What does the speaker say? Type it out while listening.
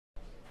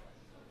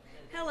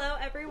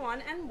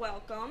everyone, and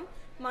welcome.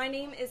 My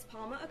name is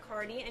Palma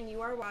Accardi, and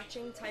you are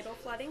watching Tidal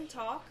Flooding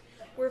Talk.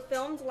 We're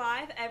filmed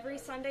live every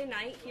Sunday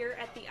night here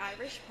at the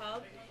Irish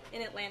Pub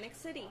in Atlantic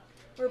City.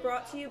 We're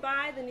brought to you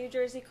by the New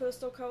Jersey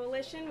Coastal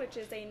Coalition, which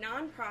is a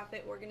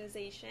nonprofit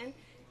organization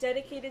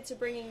dedicated to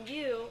bringing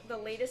you the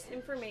latest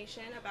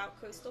information about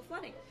coastal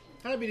flooding.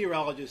 Hi,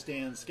 meteorologist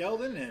Dan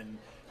Skeldon, and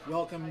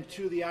welcome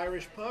to the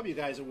Irish Pub. You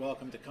guys are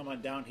welcome to come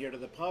on down here to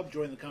the pub,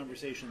 join the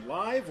conversation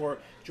live, or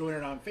join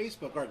it on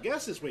Facebook. Our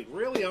guest this week,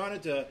 really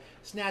honored to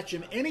snatch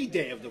him any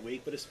day of the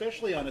week, but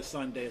especially on a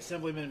Sunday.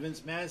 Assemblyman Vince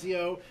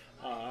Mazzeo,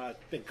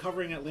 been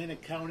covering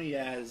Atlantic County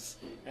as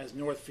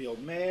Northfield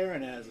mayor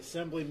and as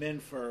assemblyman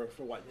for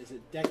what, is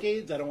it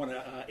decades? I don't want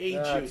to age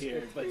you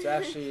here. But it's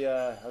actually,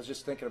 I was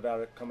just thinking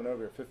about it coming over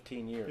here,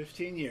 15 years.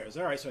 15 years.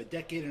 All right, so a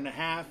decade and a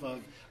half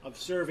of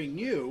serving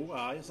you,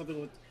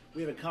 something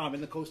we have in common.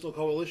 The Coastal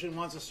Coalition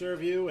wants to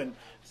serve you, and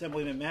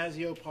Assemblyman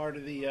Mazzeo, part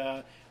of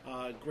the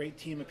great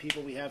team of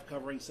people we have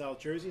covering South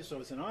Jersey.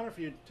 So it's an honor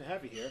for you to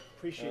have you here.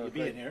 Appreciate you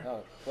being here.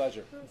 Oh,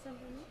 pleasure.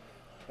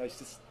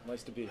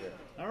 Nice to be here.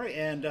 All right,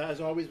 and as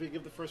always, we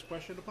give the first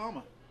question to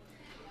Palma.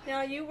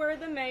 Now, you were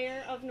the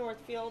mayor of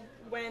Northfield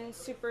when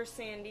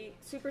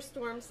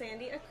Superstorm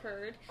Sandy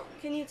occurred.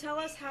 Can you tell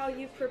us how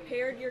you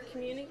prepared your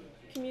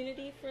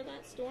community for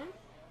that storm?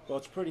 Well,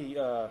 it's pretty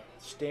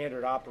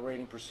standard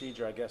operating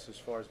procedure, I guess, as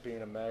far as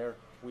being a mayor.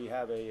 We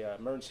have a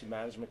emergency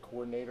management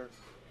coordinator,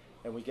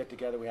 and we get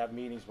together. We have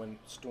meetings when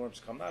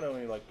storms come, not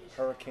only like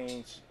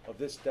hurricanes of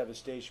this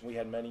devastation. We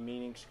had many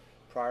meetings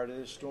prior to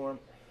this storm,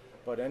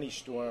 but any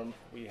storm,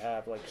 we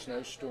have like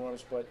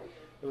snowstorms. But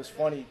it was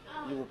funny,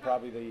 you were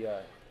probably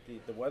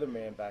the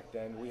weatherman back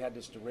then. We had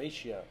this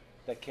derecho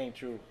that came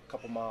through a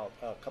couple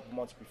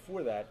months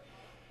before that,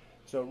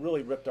 so it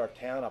really ripped our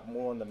town up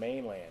more on the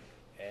mainland.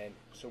 And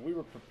so we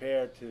were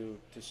prepared to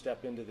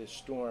step into this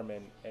storm,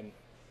 and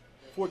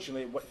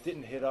fortunately it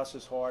didn't hit us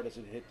as hard as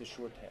it hit the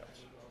shore towns.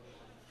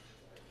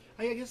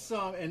 I guess,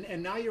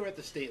 and now you're at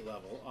the state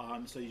level,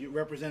 so you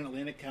represent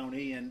Atlantic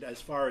County, and as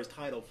far as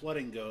tidal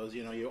flooding goes,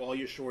 you know, all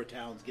your shore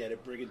towns get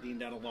it, Brigantine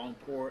down at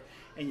Longport,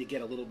 and you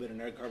get a little bit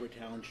in Egg Harbor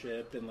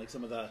Township, and like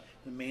some of the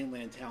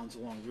mainland towns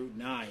along Route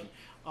 9.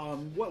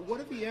 What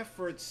are the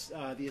efforts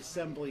the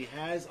Assembly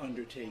has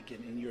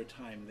undertaken in your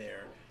time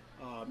there,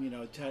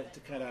 to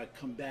kind of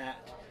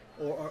combat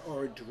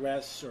or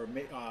address or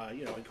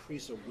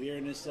increase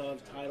awareness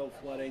of tidal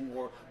flooding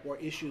or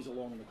issues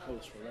along the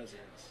coast for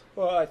residents?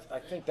 Well, I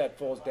think that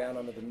falls down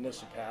under the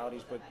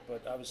municipalities,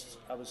 but I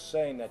was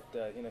saying that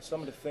some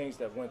of the things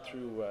that went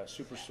through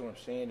Superstorm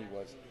Sandy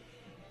was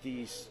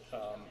these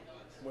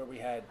where we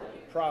had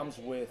problems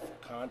with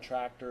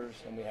contractors,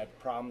 and we had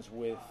problems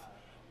with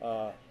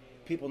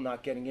people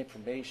not getting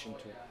information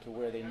to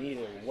where they need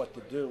it or what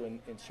to do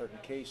in certain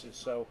cases.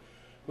 So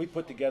we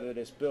put together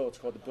this bill. It's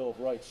called the Bill of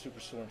Rights,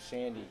 Superstorm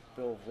Sandy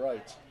Bill of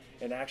Rights,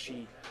 and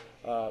actually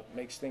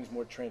makes things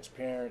more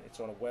transparent. It's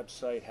on a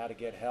website, how to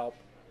get help,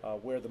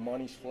 where the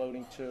money's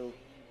floating to.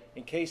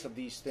 In case of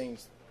these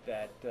things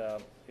that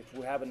if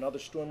we have another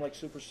storm like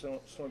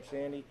Superstorm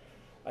Sandy,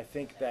 I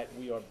think that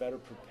we are better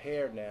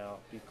prepared now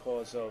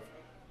because of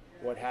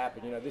what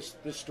happened. You know, this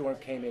storm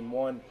came in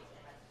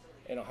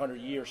a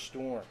 100-year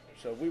storm.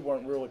 So we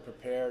weren't really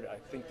prepared. I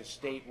think the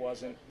state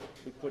wasn't.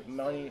 We put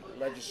money,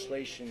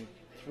 legislation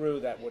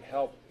through that would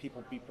help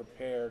people be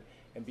prepared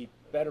and be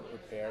better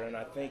prepared. And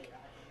I think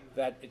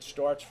that it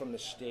starts from the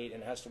state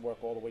and has to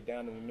work all the way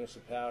down to the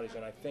municipalities.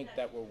 And I think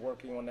that we're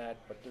working on that.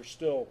 But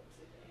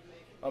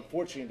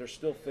unfortunately, there's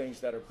still things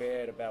that are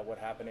bad about what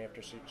happened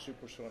after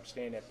Superstorm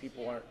Sandy, that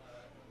people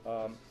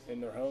aren't in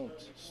their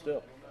homes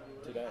still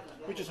today.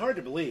 Which is hard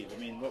to believe.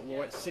 I mean,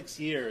 we're at 6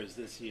 years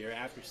this year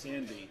after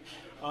Sandy.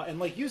 And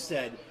like you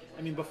said,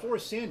 I mean, before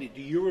Sandy,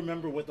 do you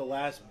remember what the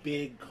last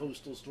big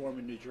coastal storm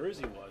in New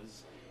Jersey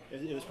was?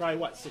 It was probably,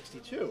 what,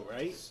 62,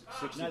 right?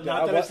 62.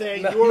 Not that I'm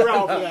saying you were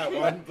around for that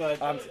one, but...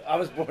 I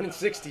was born in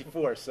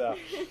 64, so...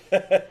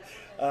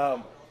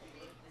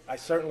 I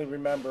certainly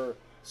remember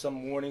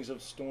some warnings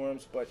of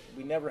storms, but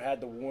we never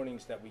had the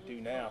warnings that we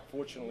do now.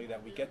 Fortunately,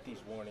 that we get these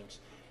warnings,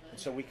 and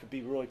so we could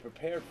be really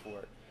prepared for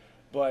it.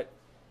 But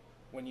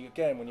when you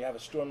have a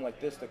storm like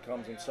this that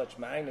comes in such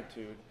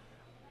magnitude,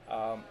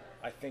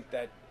 I think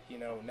that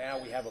now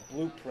we have a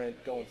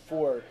blueprint going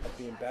forward of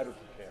being better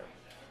prepared.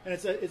 And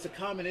it's a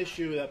common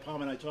issue that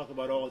Palma and I talk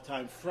about all the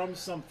time. From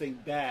something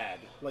bad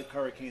like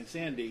Hurricane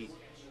Sandy,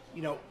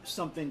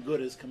 something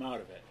good has come out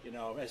of it.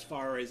 As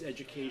far as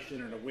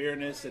education and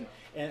awareness, and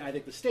I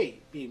think the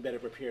state being better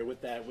prepared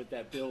with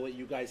that bill that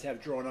you guys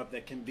have drawn up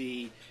that can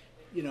be,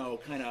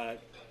 kind of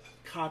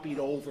copied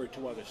over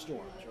to other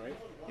storms, right?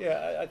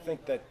 Yeah, I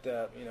think that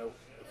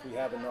if we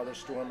have another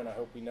storm, and I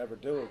hope we never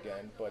do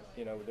again, but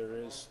there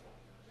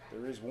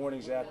is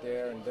warnings out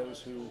there, and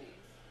those who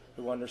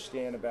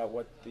understand about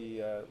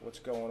what's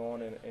going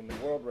on in the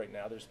world right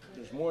now. There's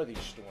more of these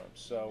storms,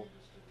 so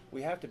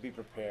we have to be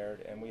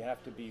prepared and we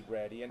have to be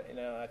ready. And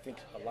I think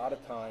a lot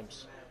of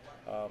times,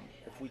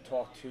 if we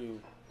talk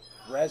to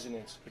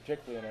residents,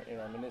 particularly in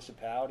our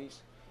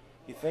municipalities,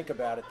 you think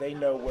about it, they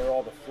know where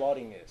all the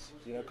flooding is,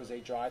 you know, because they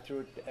drive through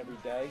it every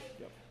day.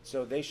 Yep.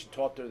 So they should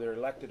talk to their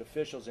elected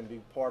officials and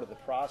be part of the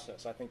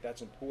process. I think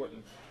that's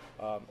important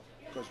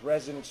because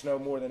residents know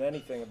more than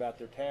anything about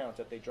their towns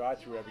that they drive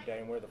through every day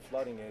and where the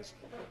flooding is.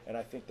 And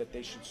I think that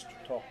they should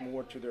talk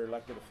more to their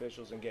elected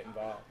officials and get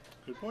involved.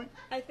 Good point.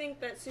 I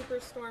think that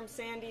Superstorm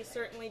Sandy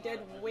certainly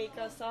did wake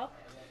us up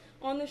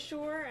on the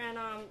shore, and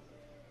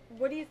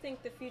what do you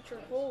think the future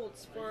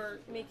holds for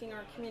making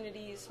our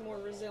communities more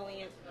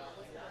resilient?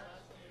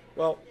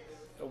 Well,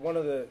 one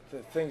of the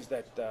things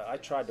that I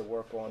tried to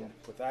work on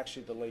with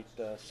actually the late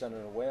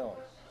Senator Whalen,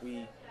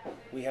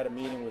 we had a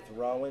meeting with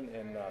Rowan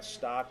and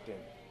Stockton,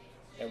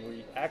 and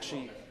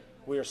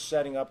we are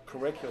setting up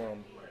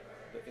curriculum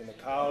in the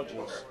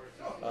colleges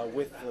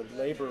with the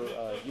labor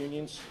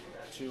unions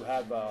to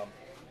have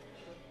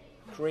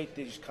create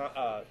these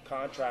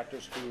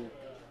contractors who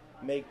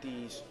make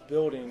these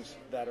buildings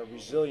that are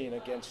resilient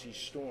against these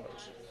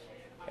storms.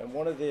 And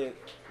one of the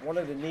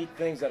neat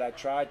things that I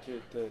tried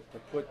to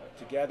put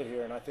together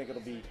here, and I think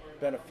it'll be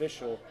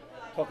beneficial,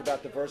 talk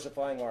about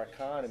diversifying our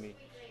economy,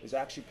 is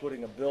actually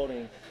putting a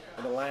building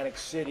in Atlantic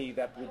City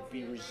that would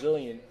be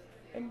resilient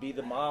and be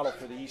the model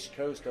for the East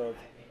Coast of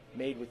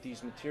made with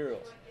these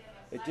materials.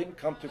 It didn't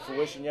come to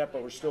fruition yet,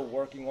 but we're still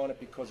working on it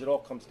because it all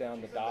comes down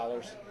to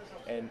dollars.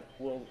 And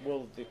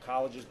will the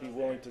colleges be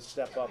willing to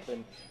step up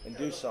and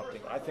do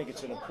something? I think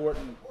it's an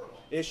important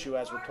issue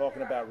as we're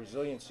talking about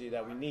resiliency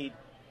that we need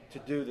to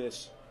do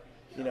this,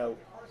 you know,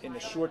 in the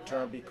short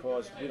term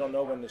because we don't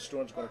know when the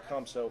storm's going to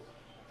come. So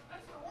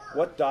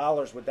what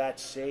dollars would that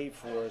save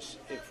for us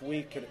if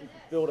we could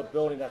build a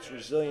building that's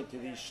resilient to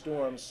these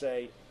storms,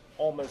 say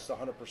almost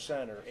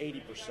 100% or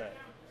 80%?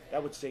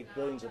 That would save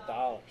billions of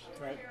dollars.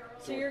 Right.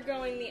 So you're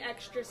going the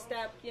extra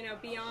step, you know,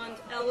 beyond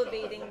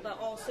elevating, but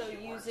also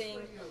using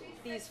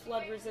these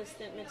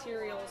flood-resistant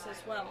materials as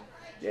well.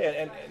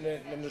 Yeah,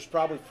 and there's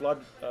probably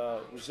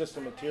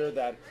flood-resistant material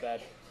that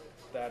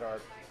are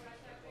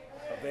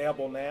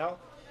available now,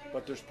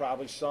 but there's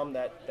probably some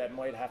that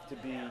might have to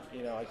be,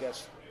 you know, I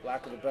guess,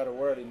 lack of a better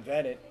word,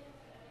 invented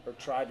or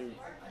try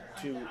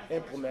to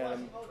implement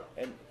them.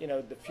 And, you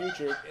know, the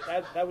future,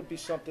 that would be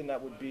something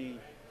that would be,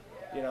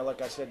 you know,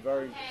 like I said,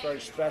 very, very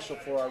special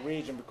for our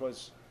region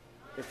because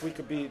if we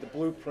could be the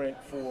blueprint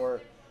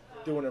for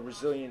doing a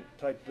resilient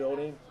type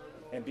building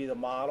and be the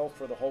model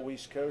for the whole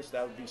East Coast,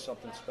 that would be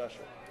something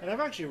special. And I've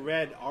actually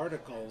read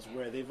articles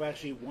where they've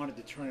actually wanted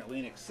to turn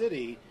Atlantic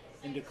City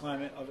into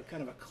kind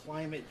of a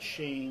climate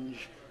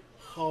change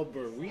hub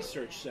or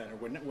research center.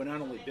 We're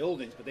not only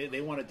buildings, but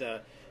they wanted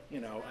to, you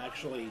know,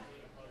 actually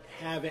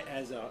have it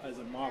as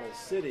a model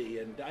city.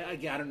 And I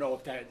don't know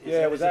if that is,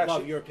 it was above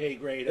actually, your pay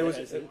grade.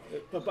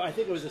 But I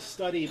think it was a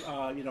study,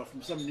 you know,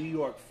 from some New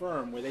York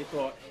firm where they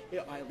thought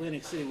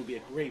Atlantic City would be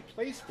a great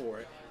place for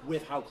it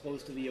with how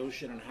close to the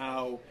ocean and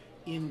how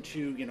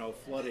into, you know,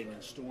 flooding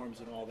and storms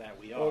and all that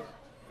we are. Well,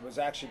 it was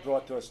actually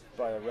brought to us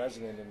by a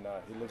resident, and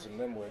he lives in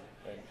Linwood,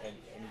 and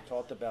he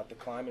talked about the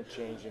climate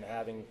change and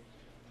having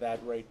that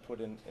rate put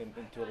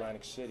into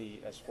Atlantic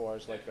City as far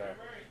as like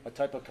a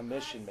type of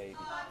commission maybe.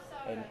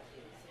 And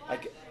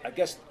I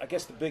guess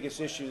the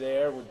biggest issue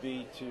there would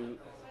be to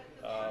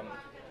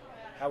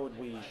how would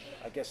we,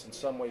 I guess, in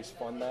some ways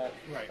fund that,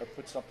 right, or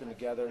put something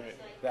together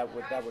that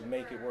would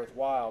make it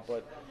worthwhile.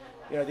 But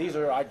you know, these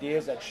are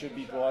ideas that should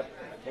be brought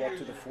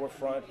to the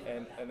forefront.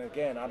 And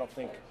again, I don't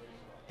think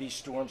these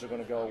storms are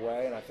going to go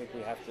away, and I think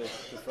we have to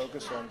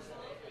focus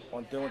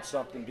on doing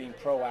something, being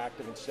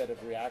proactive instead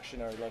of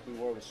reactionary like we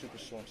were with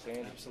Superstorm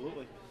Sandy.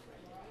 Absolutely.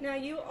 Now,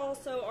 you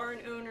also are an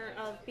owner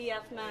of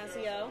BF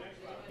Mazzeo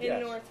in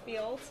Yes.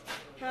 Northfield.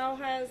 How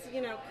has,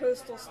 you know,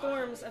 coastal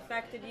storms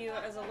affected you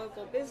as a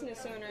local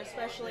business owner,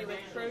 especially with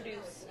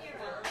produce?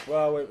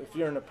 Well, if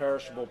you're in a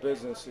perishable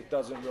business, it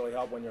doesn't really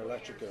help when your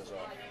electric goes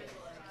off.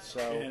 So,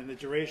 And the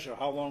duration,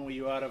 how long were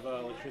you out of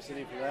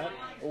electricity for that?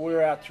 we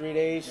were out 3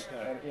 days,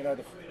 Okay. and you know,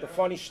 the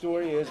funny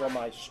story is on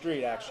my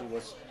street actually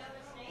was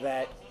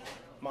that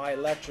my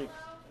electric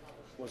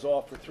was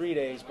off for 3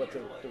 days, but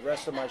the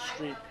rest of my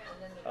street,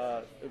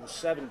 it was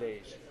 7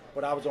 days.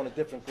 But I was on a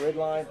different grid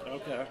line,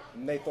 Okay.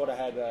 and they thought I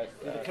had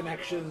The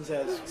connections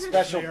as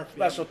special mayor.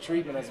 special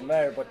treatment as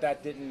mayor, but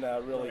that didn't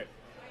really Right.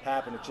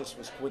 happen. It just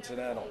was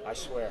coincidental, I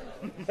swear.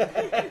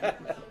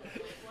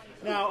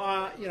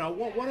 Now, you know,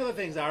 one of the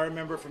things I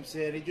remember from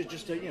Sandy,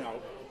 just to, you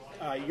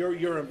know,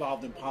 you're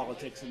involved in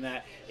politics, and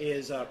that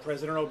is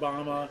President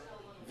Obama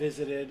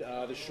visited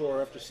the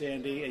shore after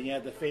Sandy, and you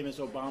had the famous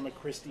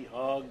Obama-Christie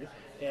hug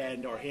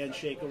or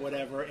handshake or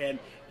whatever. And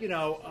you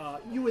know,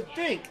 you would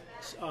think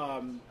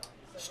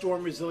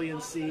storm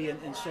resiliency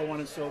and so on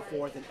and so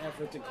forth, and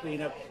effort to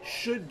clean up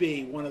should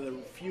be one of the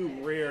few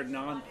rare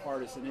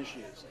nonpartisan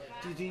issues.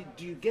 Do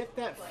you get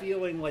that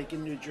feeling like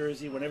in New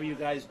Jersey, whenever you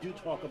guys do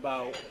talk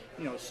about,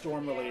 you know,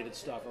 storm-related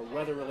stuff or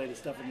weather-related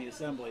stuff in the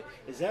Assembly,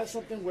 is that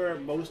something where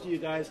most of you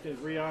guys can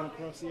agree on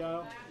across the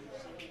aisle?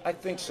 I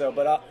think so,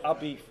 but I'll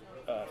be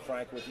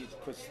frank with you,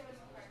 because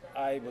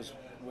I was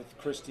with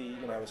Christie,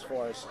 you know, as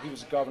far as he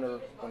was governor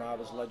when I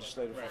was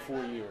legislator for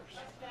 4 years,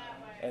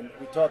 and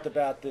we talked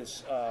about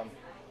this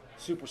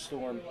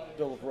Superstorm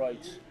Bill of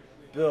Rights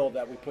bill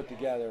that we put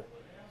together,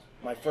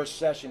 my first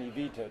session, he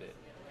vetoed it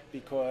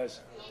because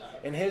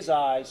in his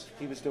eyes,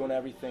 he was doing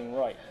everything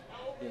right.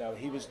 You know,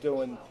 he was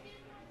going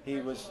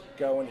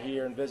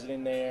here and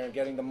visiting there and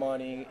getting the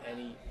money,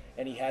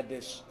 and he had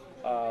this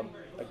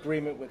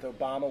agreement with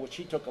Obama, which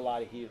he took a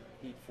lot of heat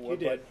for. He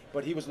did.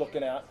 But he was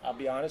looking out, I'll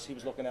be honest, he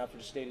was looking out for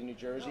the state of New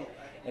Jersey,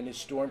 and this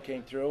storm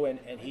came through,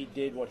 and he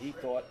did what he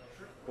thought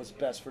was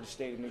best for the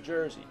state of New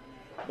Jersey.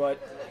 But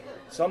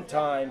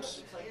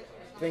sometimes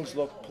things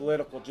look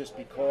political just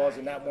because.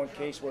 In that one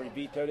case where he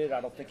vetoed it, I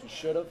don't think he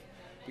should have,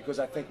 because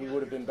I think we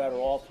would have been better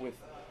off with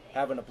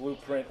having a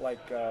blueprint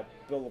like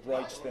Bill of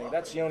Rights thing.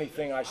 That's the only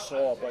thing I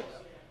saw.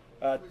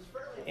 But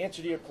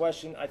answer to your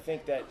question, I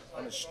think that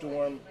on a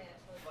storm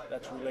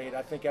that's related,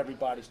 I think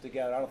everybody's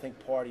together. I don't think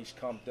parties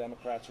come,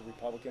 Democrats or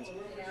Republicans.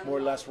 More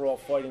or less, we're all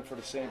fighting for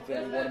the same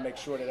thing. We want to make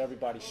sure that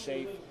everybody's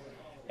safe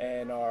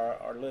and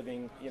are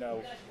living, you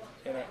know,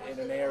 in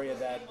an area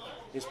that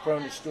is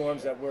prone to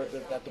storms, that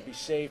they'll be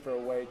safe, or a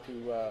way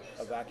to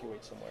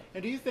evacuate somewhere.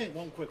 And do you think,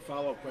 one quick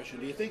follow-up question,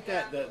 do you think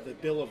that the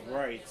Bill of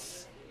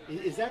Rights,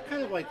 is that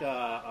kind of like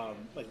a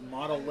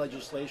model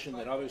legislation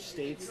that other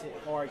states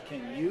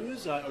can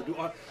use,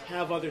 or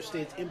have other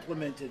states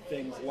implemented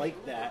things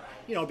like that?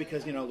 You know,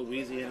 because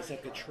Louisiana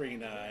had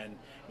Katrina, and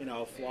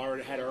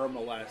Florida had Irma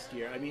last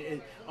year. I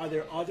mean, are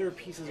there other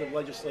pieces of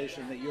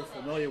legislation that you're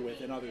familiar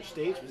with in other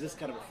states? Was this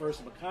kind of a first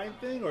of a kind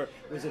thing, or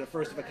was it a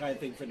first of a kind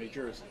thing for New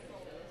Jersey?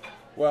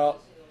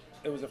 Well,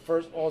 it was a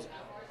first. All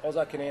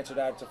I can answer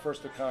that, it's a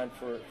first of kind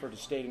for the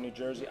state of New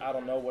Jersey. I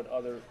don't know what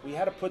other. We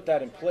had to put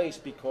that in place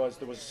because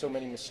there was so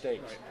many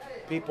mistakes.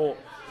 People,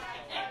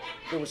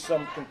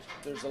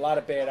 there's a lot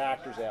of bad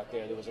actors out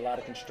there. There was a lot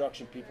of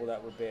construction people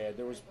that were bad.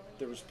 There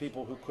was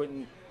people who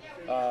couldn't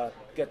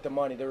get the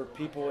money. There were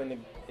people in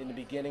the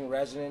beginning,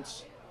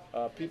 residents,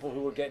 people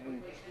who were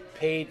getting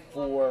paid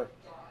for.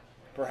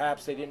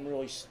 Perhaps they didn't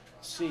really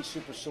see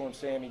Superstorm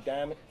Sandy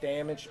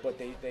damage, but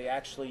they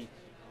actually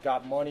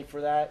got money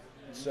for that.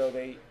 So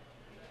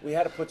we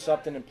had to put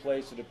something in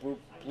place with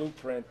a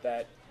blueprint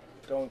that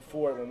going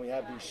forward, when we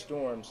have these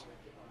storms,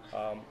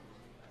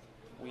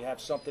 we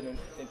have something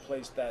in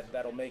place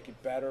that'll make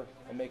it better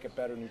and make it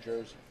better New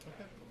Jersey.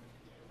 Okay.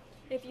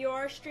 If you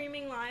are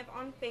streaming live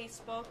on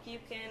Facebook, you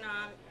can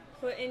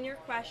put in your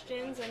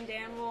questions, and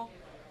Dan will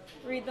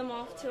read them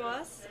off to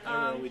us.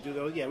 We do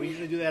those. Yeah, we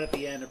usually do that at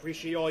the end.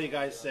 Appreciate all you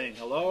guys saying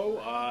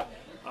hello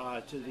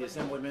to the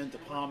Assemblyman, to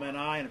Palma and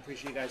I, and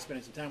appreciate you guys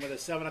spending some time with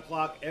us. 7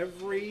 o'clock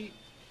every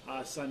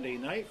Sunday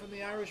night from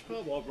the Irish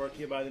Pub, all brought to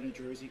you by the New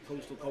Jersey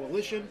Coastal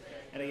Coalition.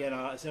 And again,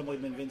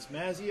 Assemblyman Vince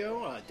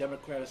Mazzeo,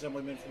 Democrat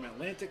Assemblyman from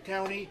Atlantic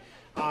County.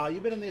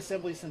 You've been in the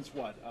Assembly since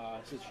what?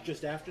 Since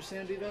just after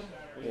Sandy then?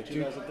 Was it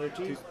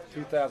 2013?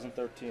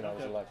 2013 I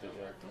was elected,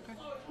 yeah. Okay.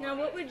 Now,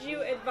 what would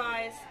you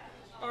advise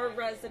our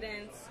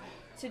residents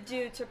to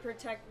do to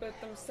protect both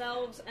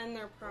themselves and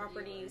their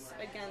properties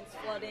against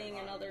flooding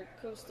and other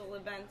coastal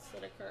events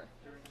that occur?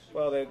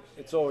 Well,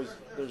 it's always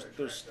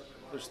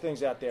there's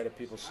things out there that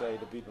people say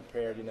to be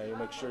prepared. You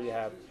make sure you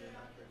have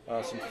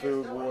some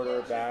food,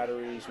 water,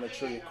 batteries. Make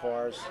sure your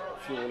car's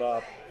fueled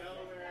up.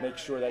 Make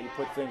sure that you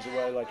put things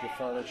away, like your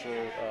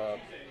furniture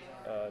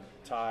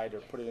tied, or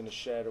put it in the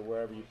shed, or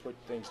wherever you put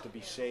things to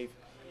be safe.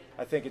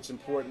 I think it's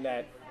important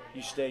that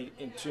you stay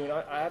in tune.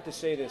 I have to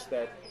say this,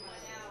 that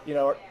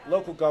our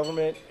local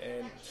government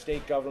and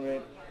state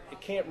government,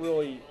 it can't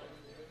really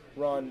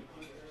run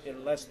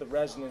unless the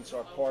residents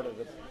are part of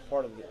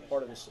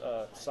this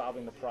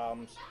solving the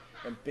problems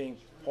and being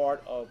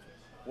part of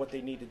what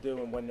they need to do.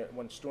 And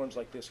when storms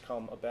like this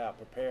come about,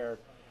 prepared,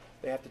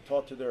 they have to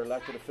talk to their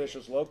elected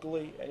officials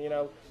locally. And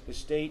the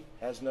state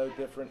has no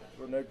different.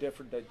 We're no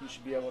different. That you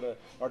should be able to.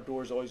 Our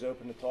door's always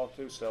open to talk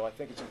to. So I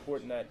think it's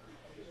important that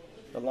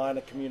the line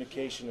of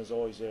communication is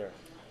always there.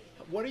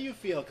 What do you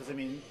feel? Because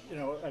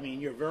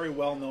you're very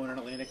well known in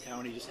Atlantic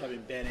County, just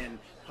having been in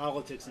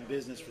politics and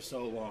business for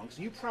so long.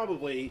 So you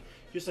probably,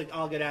 just like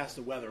I'll get asked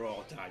the weather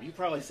all the time, you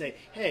probably say,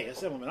 "Hey,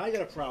 Assemblyman, I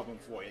got a problem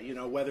for you."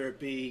 Whether it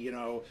be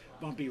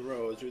bumpy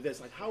roads or this.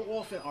 Like, how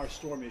often are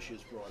storm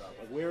issues brought up?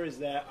 Like, where is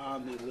that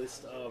on the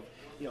list of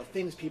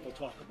things people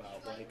talk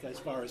about? Like, as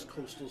far as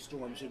coastal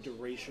storms or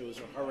derechos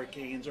or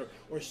hurricanes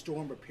or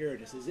storm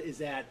preparedness, is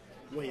that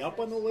way up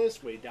on the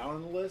list, way down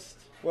on the list?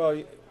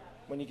 Well,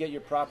 when you get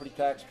your property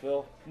tax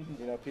bill,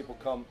 people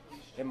come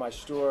in my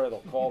store, they'll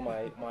call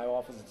my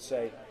office and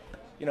say,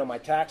 my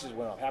taxes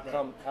went up.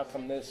 How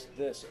come this?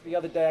 The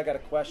other day I got a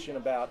question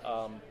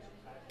about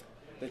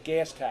the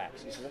gas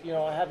tax. He said,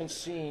 I haven't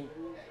seen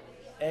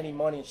any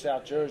money in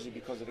South Jersey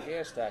because of the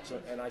gas tax.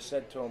 And I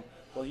said to him,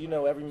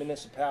 well, every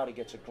municipality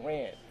gets a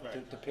grant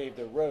to pave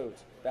their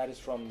roads. That is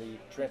from the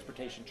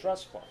Transportation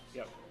Trust Fund.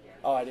 Yep.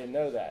 Oh, I didn't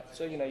know that.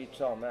 So, you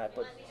tell them that.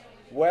 But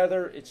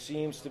weather, it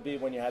seems to be,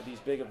 when you have these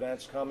big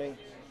events coming,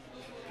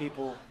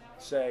 people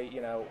say,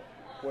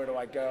 where do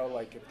I go?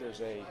 Like, if there's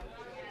a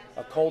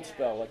cold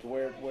spell, like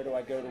where do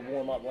I go to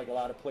warm up? Like, a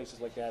lot of places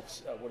like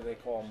that, what do they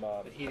call them?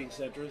 The heating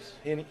centers?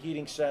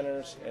 Heating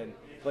centers and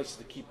places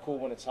to keep cool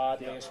when it's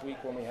hot. Last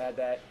week when we had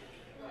that,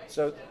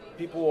 So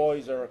people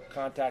always are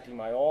contacting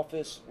my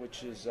office,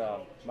 which is the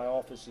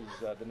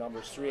number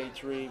is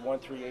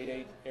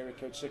 383-1388, area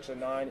code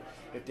 609.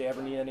 If they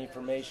ever need any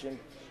information,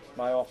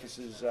 my office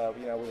is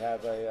we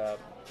have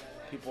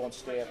people on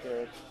staff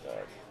there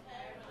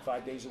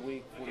 5 days a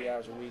week, 40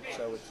 hours a week.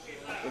 So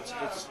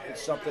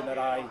it's something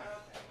that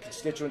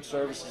constituent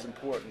service is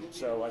important.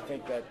 So I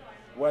think that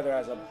weather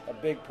has a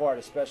big part,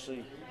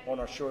 especially on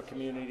our shore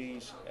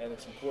communities, and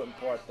it's an important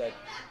part that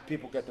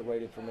people get the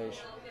right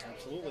information.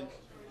 Absolutely.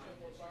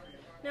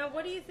 Now,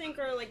 what do you think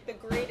are like the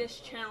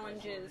greatest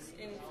challenges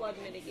in flood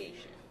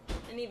mitigation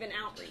and even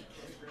outreach?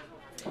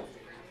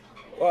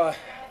 Well,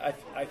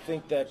 I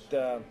think that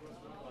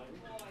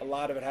a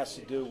lot of it has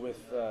to do with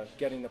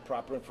getting the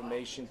proper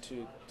information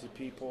to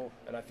people,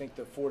 and I think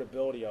the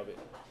affordability of it.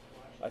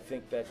 I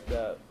think that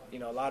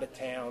a lot of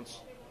towns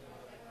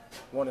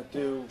want to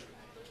do,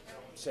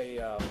 say,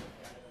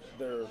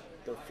 their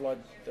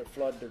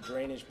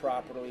drainage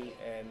properly,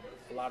 and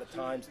a lot of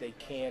times they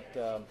can't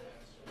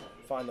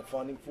find the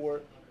funding for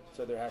it.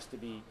 So there has to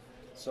be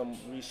some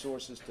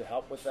resources to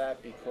help with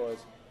that,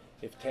 because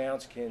if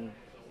towns can,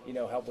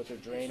 help with their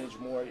drainage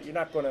more, you're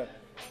not going to,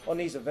 on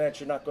these events,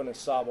 you're not going to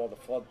solve all the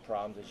flood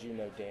problems, as you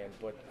know, Dan.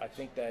 But I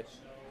think that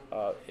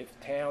if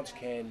towns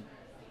can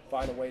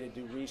find a way to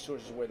do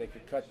resources where they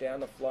could cut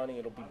down the flooding,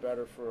 it'll be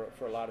better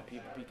for a lot of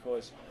people,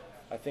 because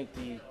I think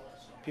the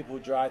people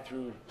who drive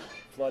through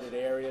flooded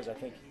areas, I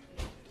think,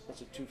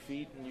 what's it, 2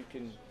 feet, and you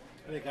can...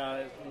 I think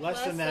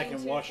less than that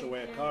can wash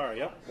away a car.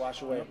 Yep.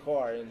 Wash away a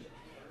car, and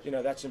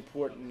that's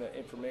important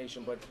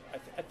information. But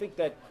I think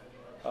that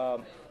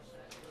the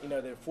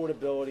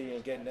affordability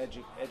and getting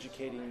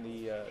educating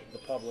the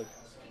public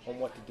on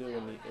what to do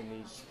in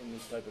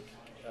these type of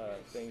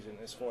things, and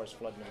as far as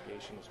flood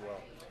mitigation as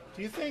well.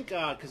 Do you think,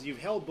 because you've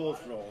held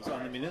both roles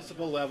on the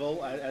municipal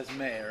level as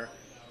mayor,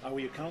 were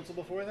you council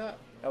before that?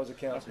 I was a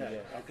councilman.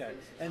 Okay. Yeah. Okay.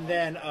 And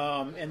then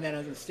on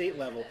the state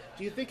level,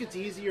 do you think it's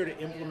easier to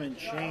implement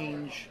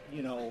change,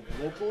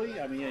 locally?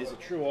 I mean, is it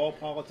true all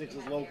politics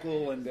is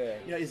local? And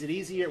is it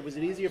easier? Was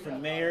it easier for the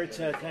mayor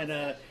to kind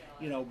of,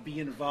 be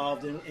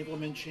involved in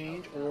implement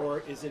change,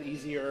 or is it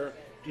easier?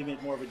 Do you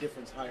make more of a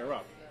difference higher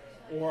up,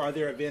 or are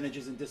there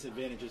advantages and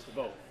disadvantages to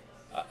both?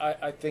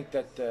 I think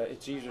that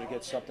it's easier to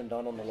get something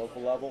done on the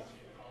local level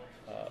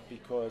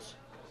because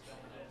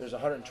there's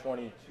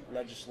 120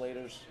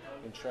 legislators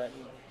in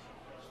Trenton.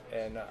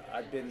 And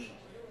I've been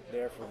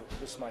there for,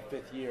 this is my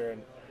 5th year,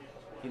 and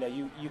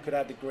you could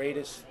have the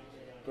greatest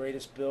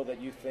bill that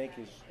you think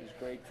is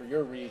great for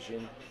your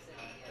region,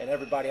 and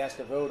everybody has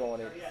to vote on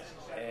it,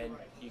 and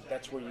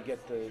that's where you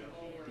get the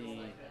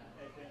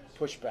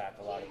pushback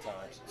a lot of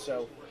times.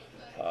 So,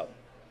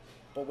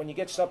 but when you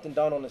get something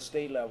done on the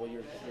state level,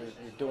 you're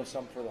doing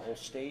something for the whole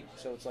state.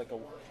 So it's like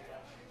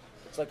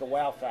a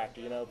wow factor,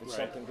 if it's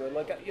right. Something good.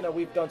 Like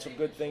we've done some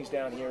good things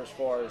down here as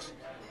far as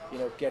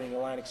getting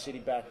Atlantic City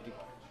back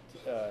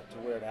to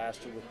where it has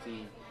to with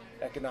the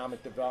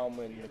economic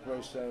development, the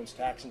growth zones,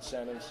 tax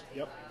incentives.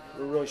 Yep.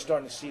 We're really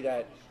starting to see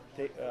that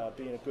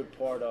being a good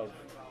part of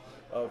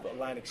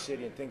Atlantic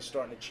City, and things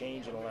starting to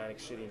change in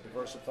Atlantic City and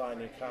diversifying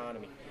the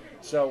economy.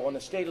 So on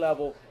the state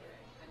level,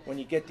 when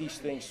you get these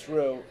things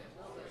through,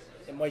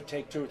 it might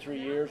take 2 or 3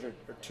 years or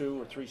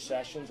 2 or 3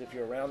 sessions if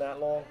you're around that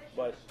long,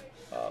 but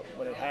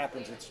when it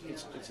happens,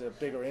 it's a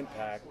bigger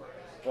impact.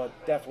 But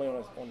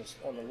definitely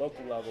on the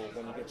local level,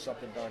 when you get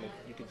something done,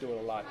 you can do it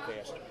a lot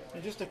faster.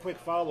 And just a quick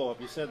follow-up,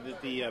 you said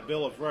that the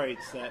Bill of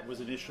Rights that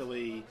was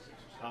initially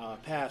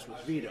passed was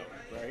vetoed,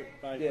 right,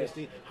 by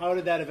Christie. How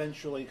did that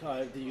eventually,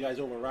 did you guys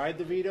override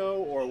the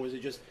veto, or was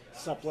it just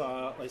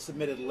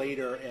submitted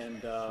later?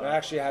 And I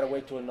actually had to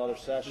wait till another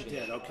session. You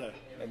did, okay.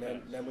 And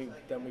then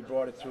we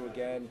brought it through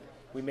again.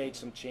 We made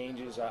some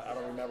changes. I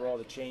don't remember all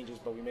the changes,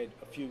 but we made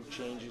a few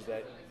changes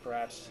that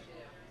perhaps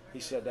he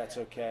said that's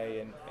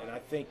okay, and I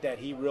think that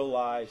he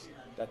realized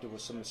that there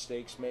was some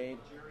mistakes made,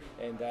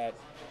 and that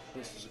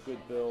this is a good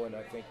bill, and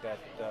I think that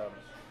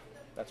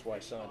that's why I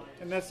signed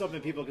it. And that's something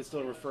people can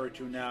still refer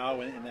to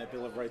now, and that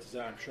Bill of Rights is,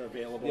 I'm sure,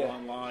 available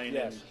online.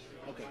 Yes.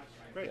 Okay,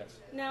 great. Yes.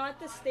 Now, at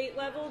the state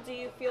level, do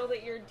you feel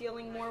that you're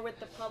dealing more with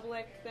the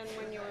public than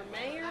when you were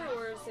mayor,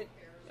 or is it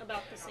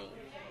about the same?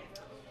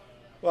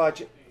 Well,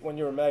 when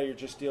you're a mayor, you're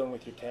just dealing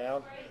with your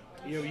town.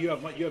 You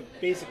have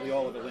basically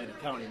all of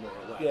Atlantic County, more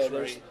or less. Yeah,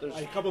 right? there's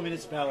a couple of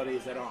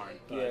municipalities that aren't.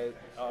 But.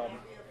 Yeah,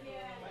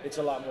 it's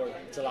a lot more.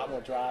 It's a lot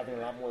more driving,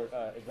 a lot more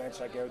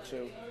events I go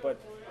to. But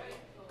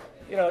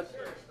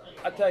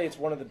I tell you, it's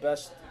one of the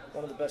best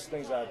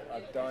things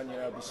I've done.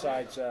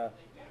 Besides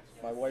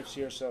my wife's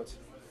here, so it's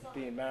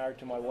being married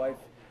to my wife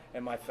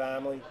and my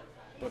family.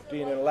 But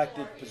being in an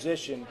elected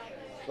position,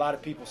 a lot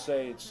of people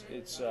say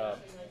it's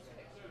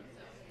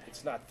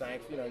not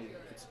thankful.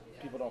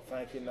 People don't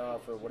thank you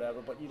enough or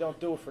whatever, but you don't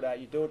do it for that.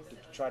 You do it to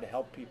try to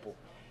help people.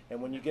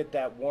 And when you get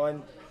that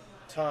one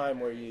time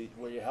where you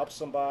help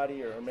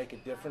somebody or make a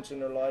difference in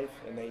their life,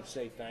 and they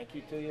say thank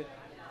you to you,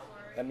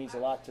 that means a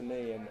lot to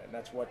me, and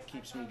that's what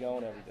keeps me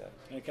going every day.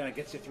 And it kind of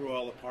gets you through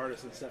all the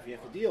partisan stuff you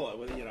have to deal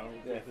with,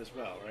 with as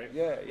well, right?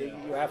 Yeah,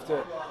 you have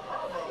to.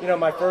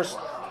 My first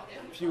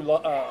few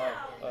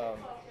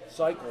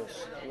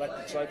cycles,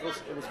 elected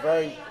cycles, it was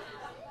very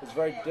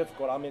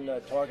difficult. I'm in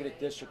the targeted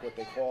district, what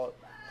they call it,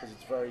 because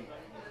it's very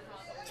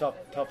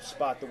tough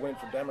spot to win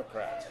for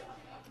Democrats.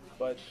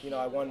 But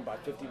I won by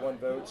 51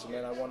 votes, and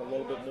then I won a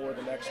little bit more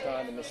the next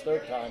time, and this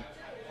third time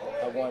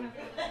I won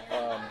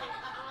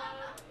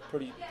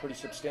pretty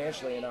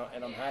substantially, and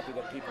I'm happy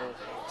that people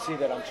see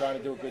that I'm trying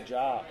to do a good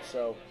job.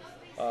 So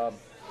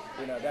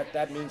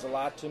that means a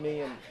lot to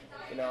me,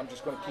 and I'm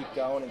just going to keep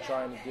going and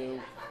trying to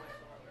do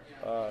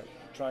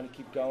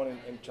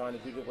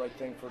the right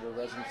thing for the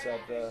residents that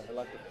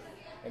elected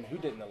and who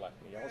didn't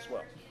elect me as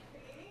well.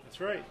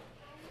 That's right.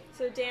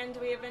 So Dan, do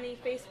we have any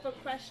Facebook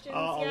questions yet?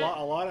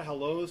 A lot of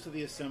hellos to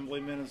the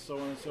Assemblyman and so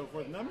on and so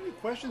forth. Not many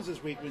questions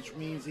this week, which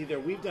means either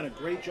we've done a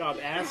great job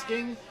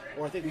asking,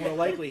 or I think more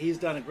likely he's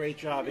done a great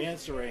job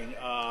answering.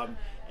 Not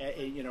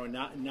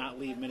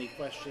leave many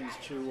questions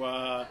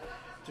to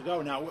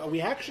go. Now we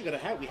have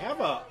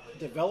a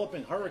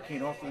developing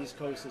hurricane off the East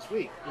Coast this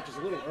week, which is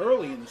a little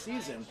early in the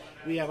season.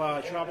 We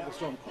have Tropical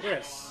Storm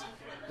Chris,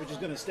 which is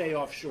going to stay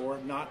offshore,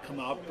 not come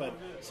up, but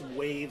some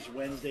waves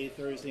Wednesday,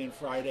 Thursday, and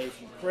Friday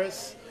from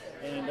Chris.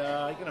 And,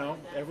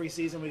 every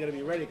season we got to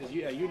be ready because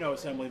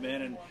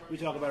Assemblyman, and we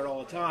talk about it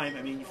all the time.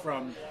 I mean,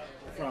 from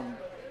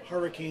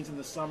hurricanes in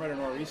the summer to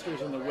nor'easters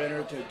in the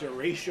winter to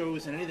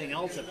derechos and anything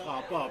else that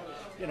pop up,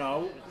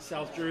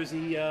 South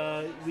Jersey,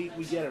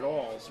 we get it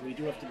all. So we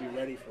do have to be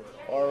ready for it.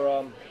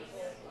 Or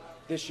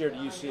this year,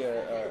 do you see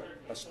a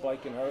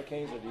spike in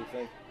hurricanes, or do you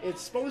think?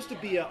 It's supposed to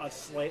be a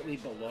slightly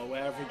below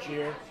average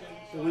year.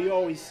 But I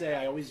always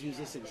use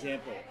this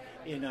example.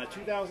 In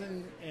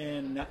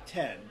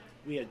 2010,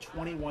 we had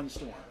 21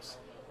 storms,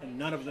 and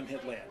none of them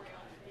hit land.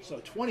 So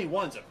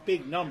 21's a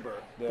big number,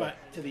 but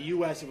to the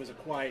U.S. it was a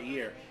quiet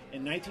year.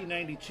 In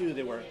 1992,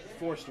 there were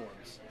 4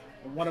 storms,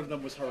 and one of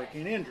them was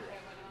Hurricane Andrew.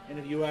 And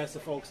if you ask the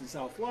folks in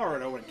South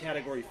Florida, when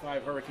Category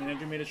 5 Hurricane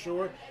Andrew made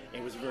ashore,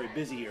 it was a very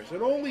busy year. So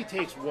it only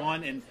takes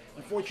one, and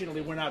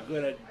unfortunately we're not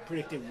good at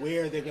predicting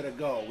where they're going to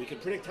go. We can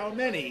predict how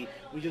many,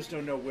 we just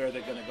don't know where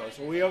they're going to go.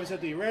 So we always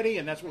have to be ready,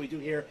 and that's what we do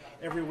here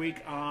every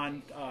week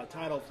on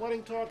Tidal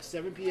Flooding Talk,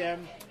 7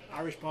 p.m.,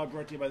 Irish Pub,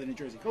 brought to you by the New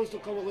Jersey Coastal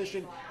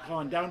Coalition. Come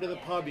on down to the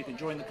pub. You can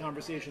join the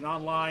conversation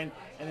online,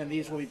 and then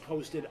these will be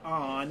posted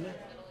on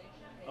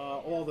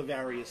all the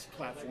various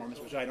platforms,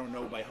 which I don't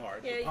know by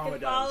heart. Yeah, you can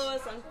follow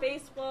us on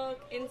Facebook,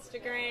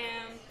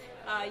 Instagram,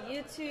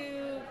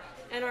 YouTube,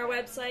 and our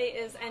website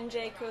is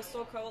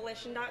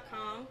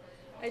njcoastalcoalition.com.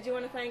 I do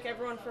want to thank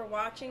everyone for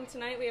watching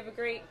tonight. We have a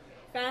great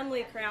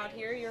family crowd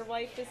here. Your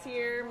wife is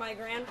here. My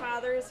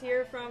grandfather is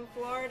here from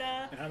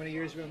Florida. And how many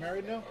years have you been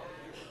married now?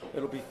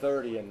 It'll be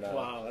 30 in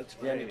wow, that's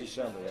great. the end of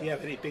December. Yeah. Do you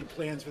have any big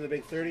plans for the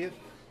big 30th?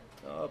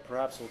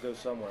 Perhaps we'll go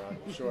somewhere.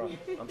 I'm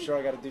sure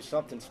I got to do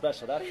something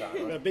special that time.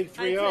 Right? A big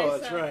 3-0,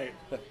 that's right.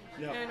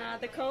 Yep.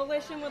 And the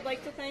coalition would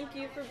like to thank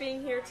you for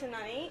being here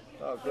tonight.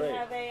 Oh, great. We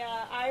have a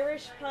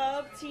Irish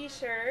Pub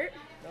T-shirt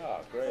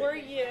for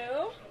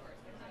you,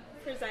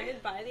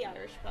 presented by the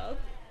Irish Pub.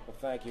 Well,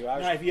 thank you.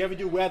 Now, if you ever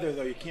do weather,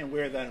 though, you can't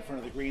wear that in front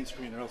of the green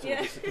screen, or else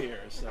it'll disappear.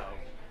 So.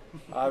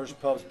 Irish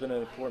Pub's been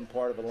an important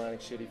part of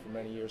Atlantic City for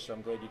many years, so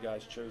I'm glad you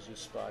guys chose this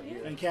spot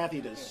here. And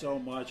Kathy does so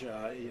much.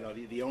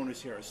 The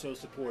owners here are so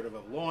supportive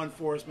of law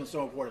enforcement,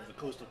 so supportive of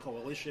the Coastal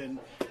Coalition.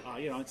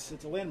 It's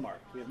a landmark.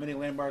 We have many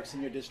landmarks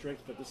in your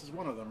district, but this is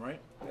one of them, right?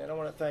 Yeah, and I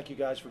want to thank you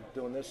guys for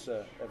doing this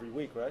every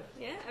week, right?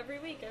 Yeah, every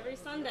week, every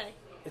Sunday.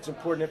 It's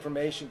important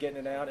information,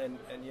 getting it out, and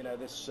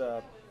this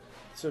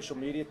social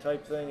media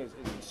type thing is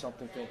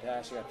something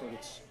fantastic. I think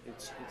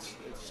it's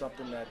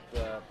something that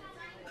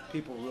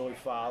people really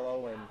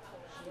follow and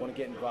want to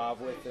get involved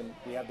with, and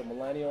we have the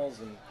millennials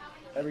and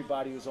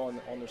everybody who's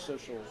on their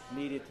social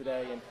media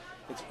today, and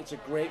it's a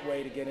great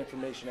way to get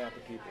information out to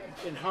people.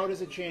 And how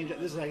does it change?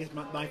 This is, I guess,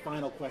 my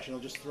final question. I'll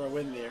just throw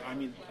in there. I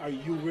mean, are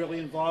you really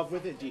involved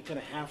with it? Do you kind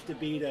of have to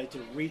be to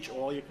reach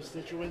all your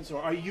constituents,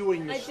 or are you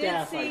and your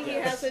staff? I did see he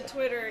has a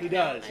Twitter account. He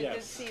does, yes. I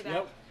did see that.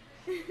 Yep.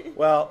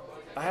 Well,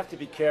 I have to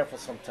be careful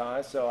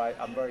sometimes, so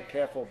I'm very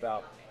careful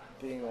about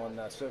being on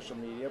social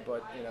media,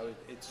 but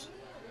it's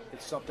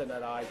something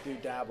that I do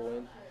dabble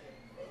in,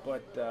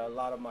 but a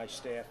lot of my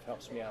staff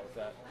helps me out with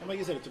that. And like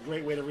you said, it's a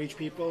great way to reach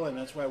people, and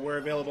that's why we're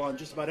available on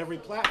just about every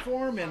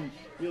platform, and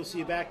we'll see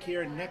you back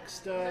here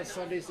next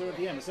Sunday, 7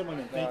 p.m.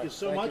 Assemblyman, thank you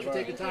so much for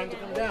taking time to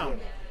come down,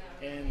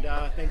 and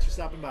thanks for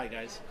stopping by,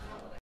 guys.